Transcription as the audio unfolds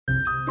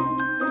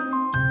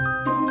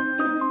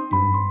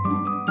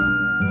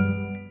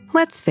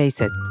Let's face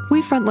it,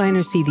 we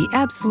frontliners see the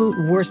absolute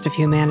worst of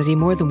humanity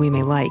more than we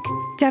may like.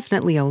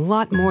 Definitely a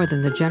lot more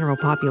than the general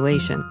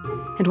population.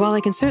 And while I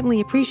can certainly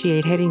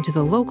appreciate heading to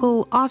the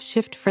local,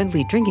 off-shift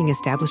friendly drinking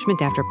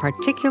establishment after a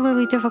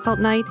particularly difficult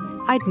night,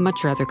 I'd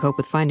much rather cope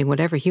with finding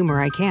whatever humor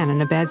I can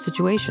in a bad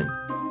situation.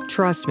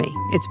 Trust me,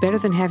 it's better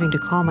than having to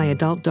call my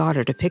adult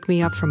daughter to pick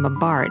me up from a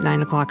bar at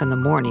 9 o'clock in the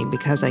morning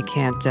because I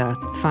can't,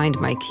 find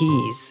my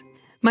keys.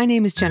 My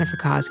name is Jennifer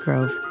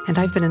Cosgrove, and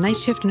I've been a night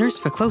shift nurse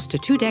for close to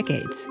 2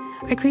 decades.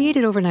 I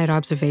created Overnight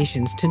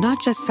Observations to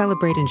not just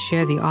celebrate and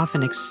share the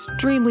often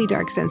extremely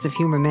dark sense of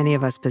humor many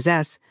of us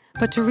possess,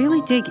 but to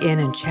really dig in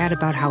and chat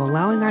about how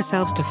allowing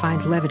ourselves to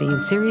find levity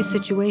in serious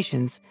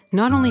situations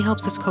not only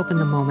helps us cope in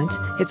the moment,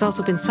 it's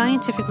also been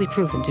scientifically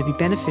proven to be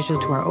beneficial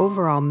to our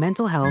overall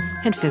mental health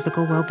and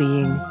physical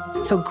well-being.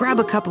 So grab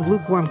a cup of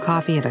lukewarm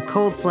coffee and a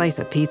cold slice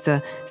of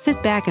pizza,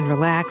 sit back and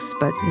relax,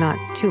 but not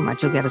too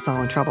much, you'll get us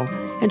all in trouble,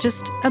 and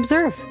just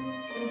observe.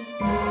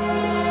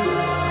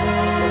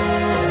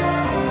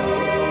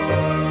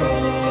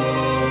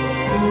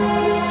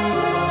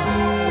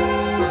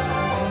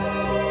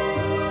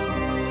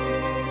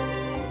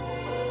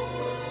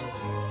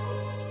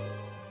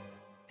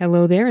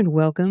 Hello there, and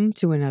welcome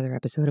to another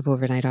episode of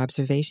Overnight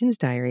Observations,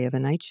 Diary of a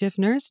Night Shift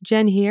Nurse.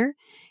 Jen here,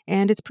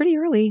 and it's pretty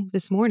early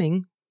this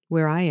morning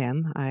where I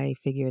am. I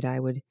figured I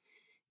would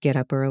get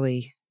up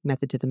early,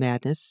 method to the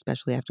madness,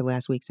 especially after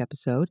last week's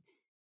episode.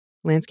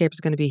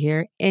 Landscaper's going to be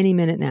here any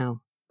minute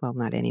now. Well,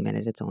 not any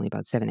minute, it's only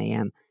about 7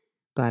 a.m.,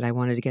 but I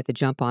wanted to get the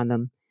jump on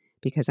them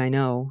because I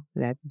know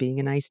that being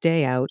a nice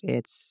day out,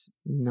 it's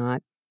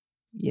not,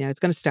 it's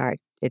going to start.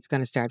 It's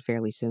going to start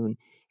fairly soon.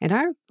 And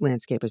our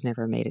landscapers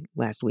never made it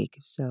last week,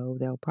 so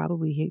they'll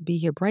probably be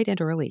here bright and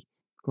early,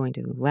 going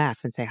to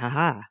laugh and say,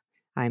 "Ha,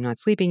 I am not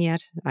sleeping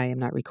yet. I am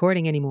not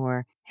recording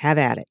anymore. Have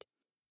at it."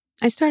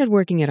 I started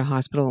working at a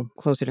hospital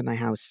closer to my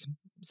house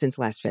since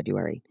last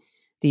February.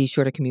 The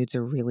shorter commutes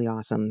are really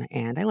awesome,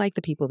 and I like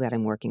the people that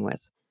I'm working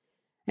with.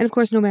 And of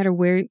course, no matter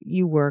where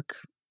you work,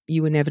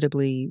 you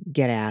inevitably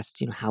get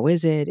asked, how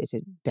is it? Is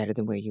it better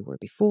than where you were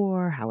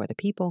before? How are the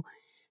people?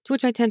 To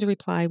which I tend to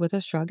reply with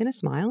a shrug and a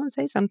smile and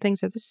say some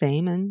things are the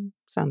same and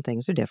some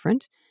things are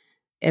different.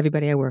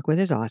 Everybody I work with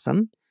is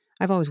awesome.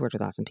 I've always worked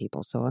with awesome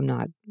people, so I'm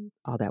not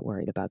all that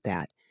worried about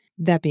that.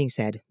 That being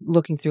said,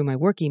 looking through my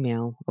work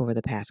email over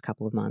the past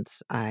couple of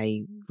months,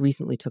 I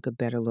recently took a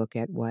better look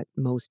at what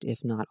most,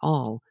 if not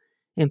all,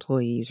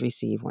 employees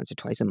receive once or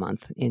twice a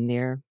month in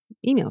their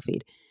email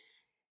feed.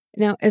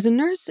 Now, as a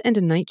nurse and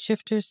a night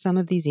shifter, some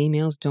of these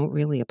emails don't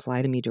really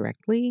apply to me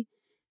directly,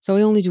 so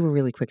I only do a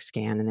really quick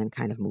scan and then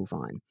kind of move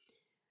on.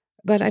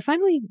 But I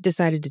finally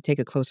decided to take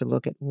a closer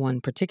look at one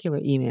particular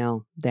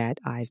email that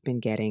I've been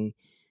getting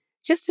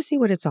just to see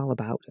what it's all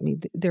about. I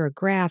mean, there are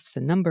graphs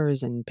and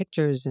numbers and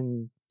pictures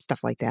and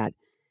stuff like that.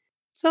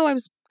 So I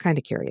was kind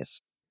of curious.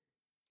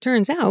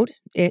 Turns out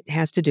it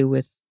has to do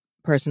with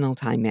personal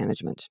time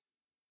management.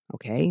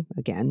 Okay,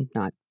 again,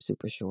 not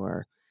super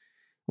sure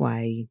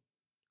why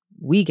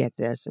we get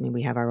this. I mean,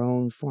 we have our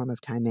own form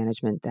of time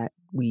management that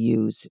we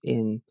use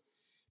in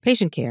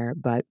patient care,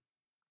 but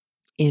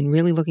in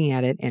really looking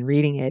at it and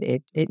reading it,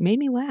 it made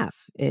me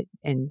laugh.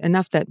 And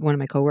enough that one of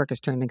my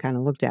coworkers turned and kind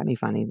of looked at me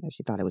funny.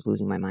 She thought I was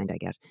losing my mind, I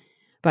guess.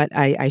 But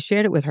I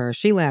shared it with her.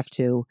 She laughed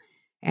too,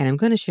 and I'm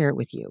going to share it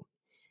with you.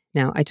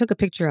 Now, I took a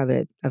picture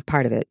of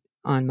part of it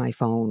on my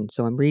phone,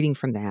 so I'm reading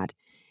from that.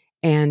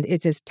 And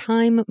it says,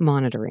 "Time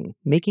monitoring,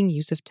 making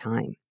use of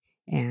time."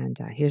 And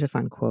here's a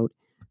fun quote.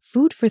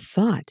 "Food for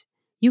thought.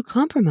 You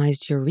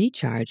compromised your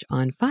recharge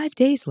on 5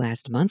 days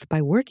last month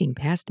by working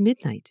past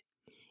midnight.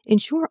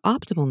 Ensure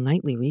optimal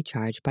nightly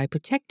recharge by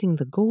protecting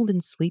the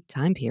golden sleep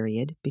time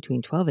period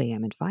between 12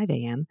 a.m. and 5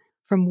 a.m.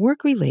 from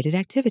work-related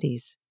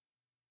activities."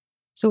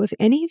 So if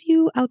any of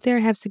you out there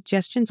have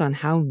suggestions on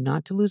how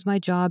not to lose my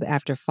job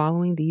after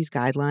following these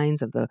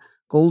guidelines of the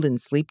golden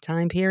sleep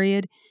time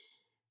period,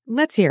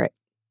 let's hear it.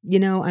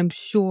 I'm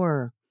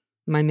sure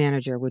my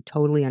manager would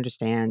totally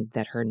understand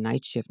that her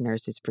night shift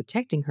nurse is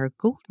protecting her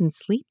golden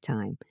sleep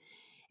time,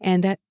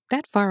 and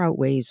that far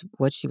outweighs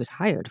what she was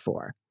hired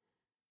for.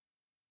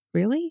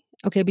 Really?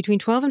 Okay, between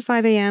 12 and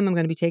 5 a.m., I'm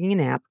going to be taking a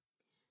nap.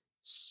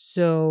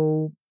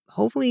 So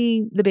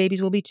hopefully the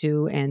babies will be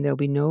too, and there'll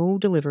be no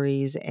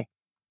deliveries,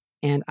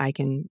 and I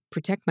can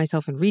protect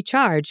myself and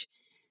recharge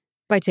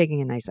by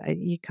taking a nice...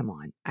 come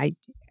on.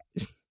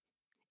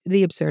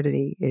 The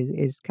absurdity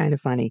is kind of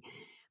funny.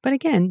 But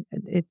again,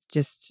 it's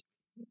just,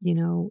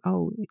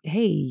 oh,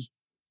 hey,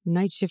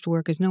 night shift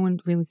workers, no one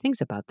really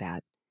thinks about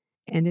that.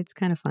 And it's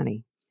kind of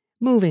funny.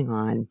 Moving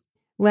on.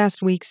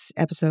 Last week's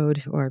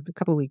episode, or a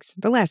couple of weeks,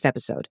 the last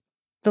episode,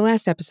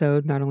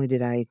 not only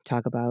did I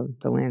talk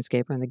about the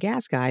landscaper and the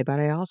gas guy, but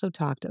I also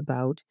talked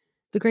about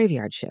the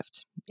graveyard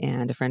shift.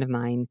 And a friend of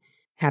mine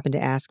happened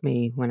to ask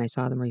me when I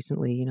saw them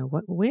recently,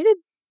 where did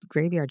the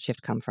graveyard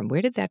shift come from?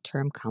 Where did that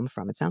term come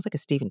from? It sounds like a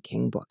Stephen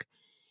King book.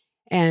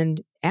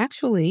 And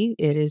actually,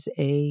 it is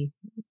a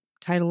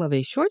title of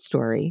a short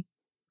story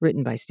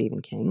written by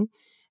Stephen King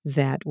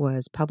that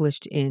was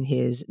published in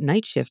his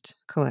Night Shift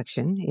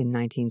collection in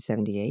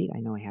 1978. I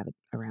know I have it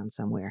around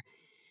somewhere.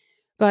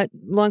 But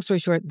long story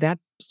short, that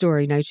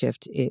story, Night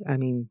Shift,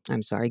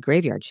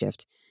 Graveyard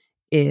Shift,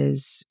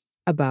 is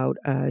about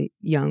a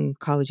young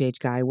college-age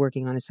guy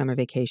working on a summer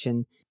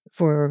vacation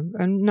for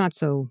a not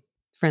so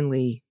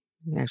friendly,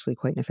 actually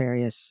quite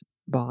nefarious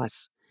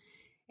boss.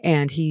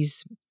 And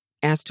he's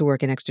asked to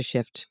work an extra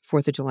shift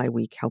 4th of July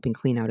week, helping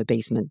clean out a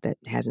basement that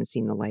hasn't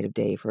seen the light of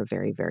day for a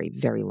very, very,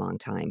 very long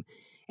time.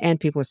 And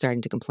people are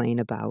starting to complain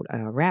about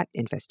a rat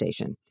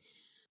infestation.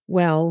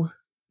 Well,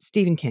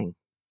 Stephen King,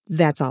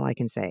 that's all I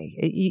can say.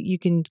 You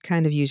can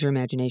kind of use your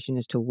imagination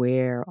as to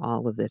where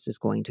all of this is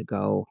going to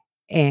go.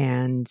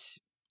 And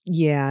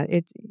yeah,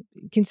 it's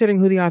considering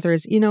who the author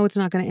is, it's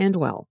not going to end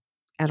well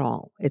at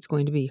all. It's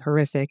going to be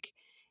horrific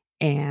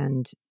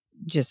and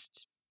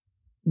just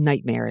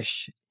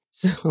nightmarish.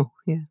 So,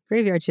 yeah,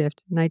 Graveyard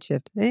Shift, Night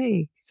Shift.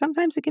 Hey,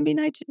 sometimes it can be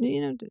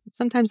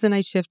sometimes the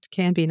night shift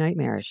can be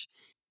nightmarish.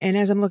 And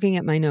as I'm looking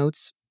at my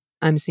notes,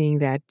 I'm seeing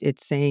that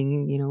it's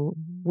saying,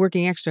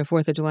 working extra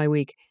 4th of July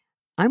week.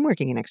 I'm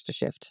working an extra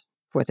shift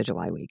 4th of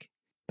July week.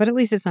 But at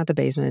least it's not the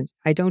basement.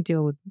 I don't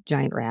deal with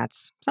giant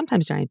rats,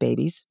 sometimes giant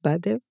babies,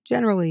 but they're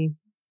generally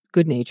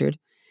good-natured.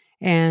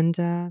 And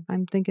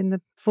I'm thinking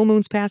the full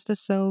moon's past us,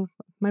 so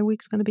my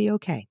week's going to be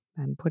okay.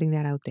 I'm putting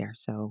that out there.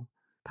 So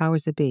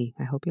powers that be,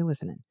 I hope you're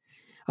listening.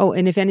 Oh,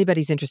 and if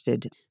anybody's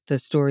interested, the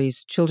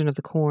stories Children of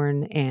the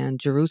Corn and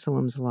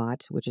Jerusalem's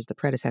Lot, which is the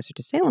predecessor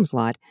to Salem's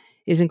Lot,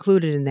 is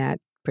included in that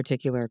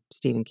particular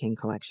Stephen King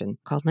collection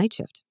called Night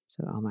Shift.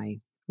 So all my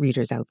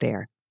readers out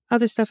there.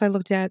 Other stuff I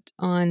looked at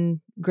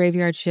on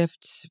Graveyard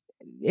Shift,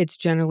 it's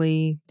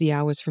generally the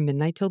hours from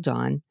midnight till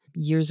dawn.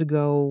 Years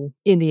ago,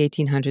 in the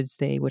 1800s,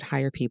 they would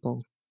hire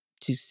people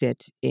to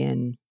sit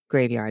in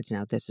graveyards.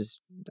 Now, this is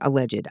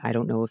alleged. I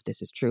don't know if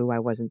this is true. I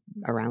wasn't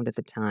around at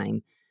the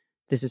time.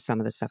 This is some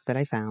of the stuff that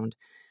I found.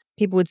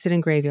 People would sit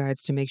in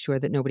graveyards to make sure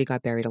that nobody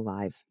got buried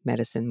alive.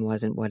 Medicine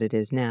wasn't what it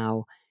is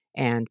now.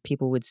 And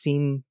people would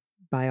seem,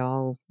 by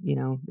all,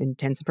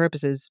 intents and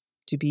purposes,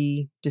 to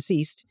be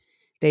deceased.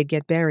 They'd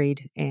get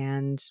buried,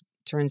 and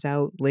turns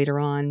out later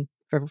on,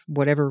 for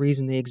whatever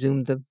reason, they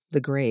exhumed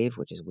the grave,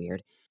 which is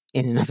weird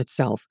in and of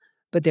itself.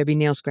 But there'd be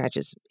nail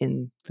scratches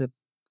in the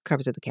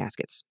covers of the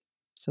caskets.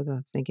 So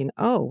they're thinking,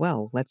 oh,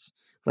 well, let's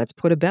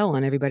put a bell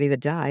on everybody that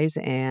dies,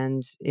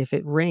 and if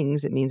it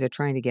rings, it means they're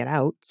trying to get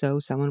out,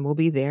 so someone will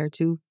be there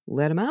to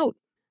let them out.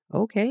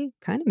 Okay,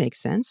 kind of makes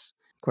sense.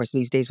 Of course,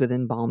 these days with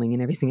embalming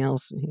and everything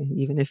else,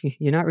 even if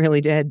you're not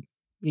really dead,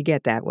 you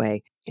get that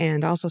way.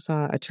 And also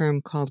saw a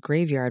term called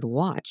graveyard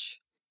watch,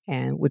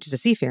 which is a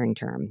seafaring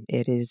term.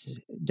 It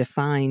is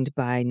defined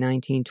by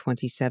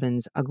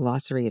 1927's A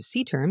Glossary of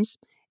Sea Terms.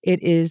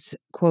 It is,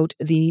 quote,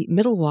 the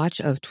middle watch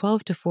of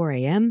 12 to 4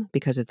 a.m.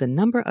 because of the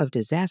number of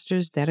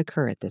disasters that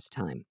occur at this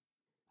time.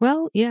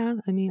 Well, yeah,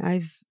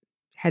 I've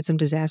had some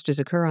disasters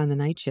occur on the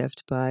night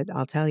shift, but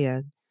I'll tell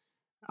you,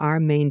 our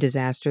main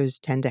disasters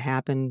tend to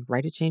happen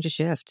right at change of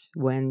shift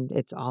when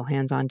it's all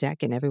hands on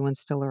deck and everyone's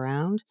still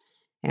around.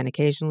 And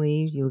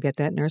occasionally you'll get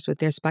that nurse with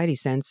their spidey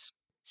sense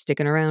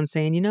sticking around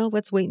saying,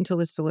 let's wait until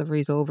this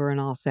delivery's over and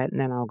all set and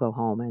then I'll go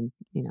home. And,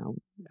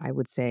 I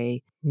would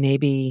say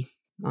maybe,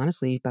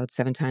 honestly, about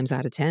 7 times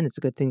out of 10, it's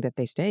a good thing that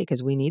they stay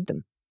because we need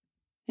them.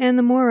 And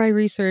the more I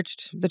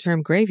researched the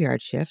term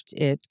graveyard shift,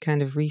 it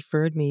kind of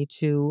referred me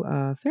to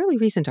a fairly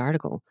recent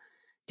article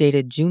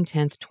dated June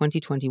 10th,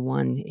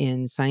 2021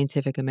 in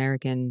Scientific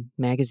American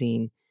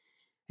magazine,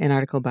 an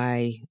article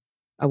by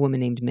a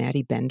woman named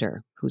Maddie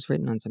Bender, who's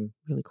written on some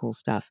really cool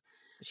stuff.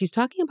 She's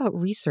talking about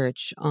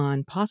research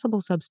on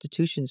possible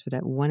substitutions for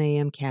that 1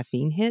 a.m.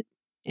 caffeine hit,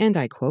 and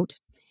I quote,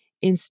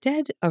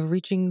 instead of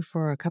reaching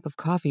for a cup of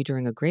coffee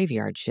during a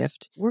graveyard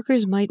shift,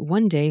 workers might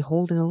one day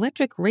hold an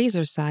electric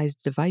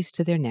razor-sized device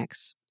to their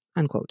necks,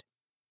 unquote.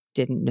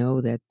 Didn't know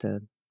that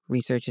the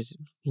research is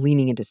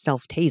leaning into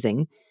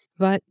self-tasing,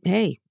 but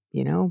hey,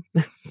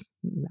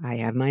 I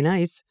have my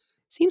nights.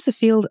 Seems the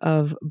field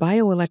of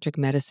bioelectric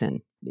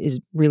medicine is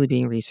really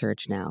being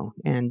researched now,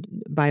 and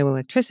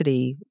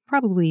bioelectricity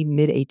probably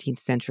mid-18th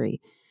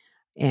century,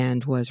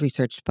 and was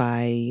researched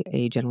by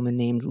a gentleman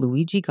named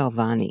Luigi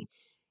Galvani.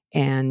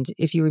 And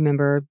if you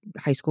remember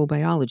high school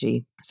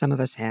biology, some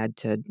of us had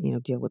to,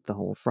 deal with the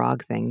whole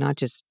frog thing, not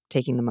just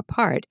taking them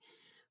apart,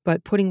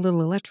 but putting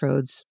little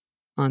electrodes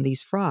on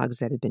these frogs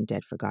that had been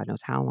dead for God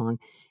knows how long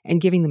and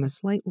giving them a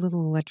slight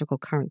little electrical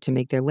current to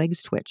make their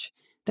legs twitch.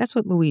 That's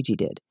what Luigi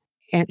did,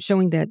 and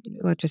showing that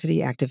electricity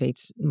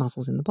activates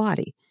muscles in the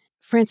body.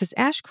 Francis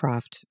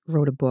Ashcroft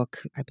wrote a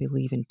book, I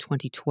believe in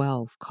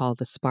 2012, called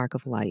The Spark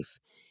of Life.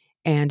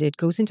 And it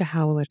goes into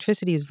how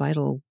electricity is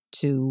vital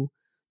to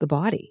the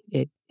body.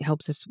 It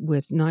helps us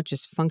with not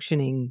just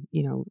functioning,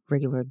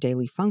 regular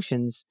daily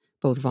functions,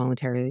 both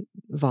voluntarily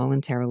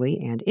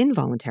and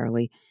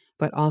involuntarily,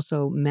 but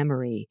also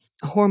memory,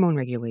 hormone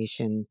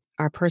regulation,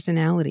 our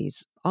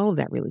personalities, all of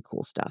that really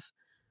cool stuff.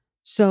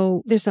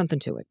 So there's something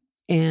to it.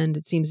 And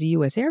it seems the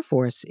U.S. Air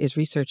Force is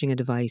researching a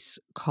device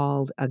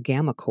called a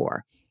gamma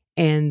core.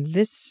 And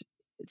this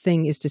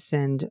thing is to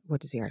send,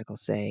 what does the article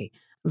say?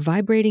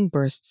 vibrating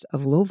bursts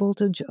of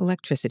low-voltage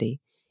electricity,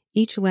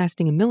 each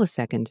lasting a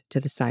millisecond to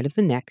the side of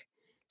the neck,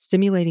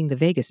 stimulating the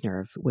vagus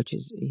nerve, which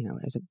is,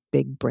 as a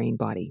big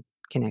brain-body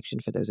connection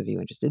for those of you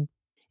interested.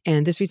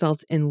 And this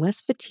results in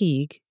less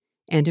fatigue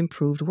and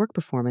improved work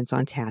performance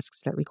on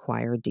tasks that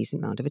require a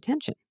decent amount of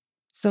attention.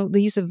 So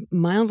the use of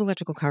mild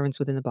electrical currents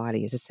within the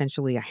body is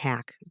essentially a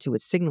hack to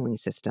its signaling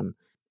system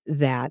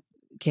that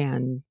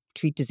can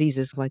treat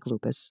diseases like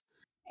lupus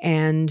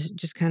and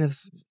just kind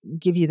of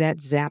give you that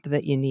zap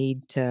that you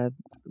need to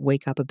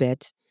wake up a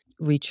bit,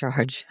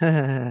 recharge,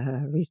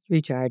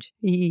 recharge,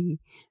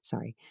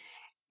 sorry,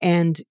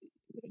 and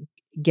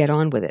get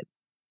on with it,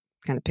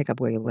 kind of pick up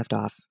where you left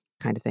off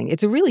kind of thing.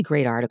 It's a really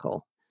great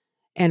article,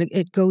 and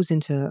it goes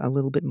into a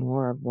little bit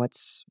more of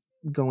what's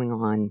going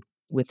on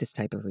with this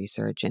type of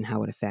research and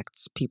how it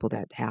affects people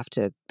that have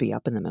to be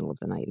up in the middle of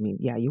the night. I mean,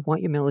 yeah, you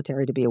want your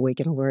military to be awake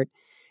and alert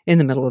in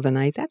the middle of the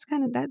night. That's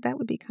kind of, that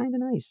would be kind of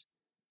nice.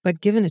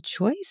 But given a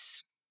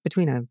choice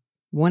between a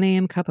 1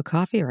 a.m. cup of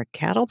coffee or a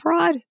cattle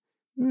prod,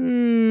 I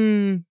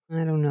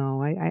don't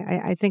know.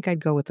 I think I'd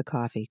go with the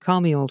coffee.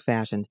 Call me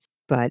old-fashioned,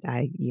 but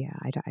I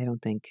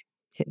don't think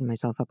hitting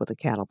myself up with a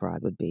cattle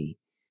prod would be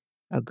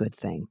a good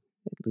thing.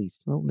 At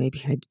least, well,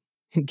 maybe I'd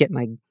get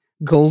my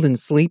golden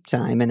sleep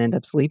time and end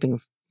up sleeping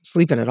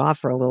it off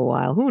for a little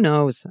while. Who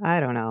knows? I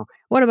don't know.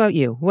 What about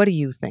you? What do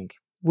you think?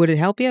 Would it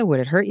help you? Would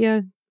it hurt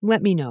you?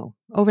 Let me know.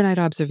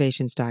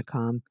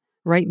 overnightobservations.com.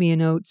 Write me a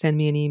note, send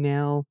me an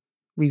email,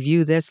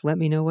 review this, let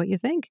me know what you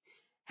think.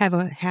 Have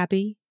a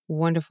happy,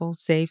 wonderful,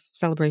 safe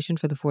celebration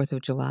for the 4th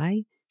of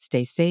July.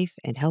 Stay safe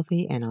and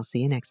healthy, and I'll see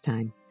you next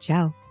time.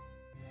 Ciao.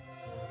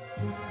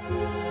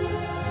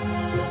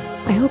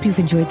 I hope you've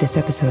enjoyed this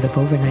episode of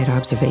Overnight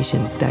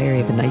Observations,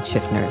 Diary of a Night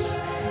Shift Nurse.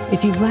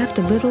 If you've laughed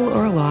a little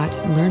or a lot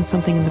and learned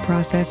something in the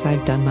process,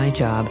 I've done my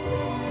job.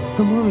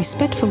 For more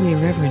respectfully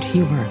irreverent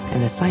humor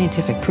and the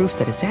scientific proof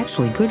that it's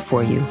actually good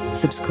for you,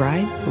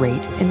 subscribe,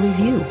 rate, and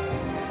review.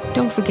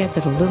 Don't forget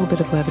that a little bit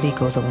of levity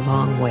goes a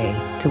long way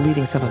to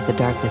leaving some of the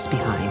darkness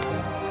behind.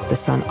 The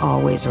sun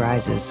always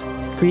rises.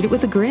 Greet it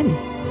with a grin.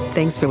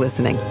 Thanks for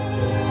listening.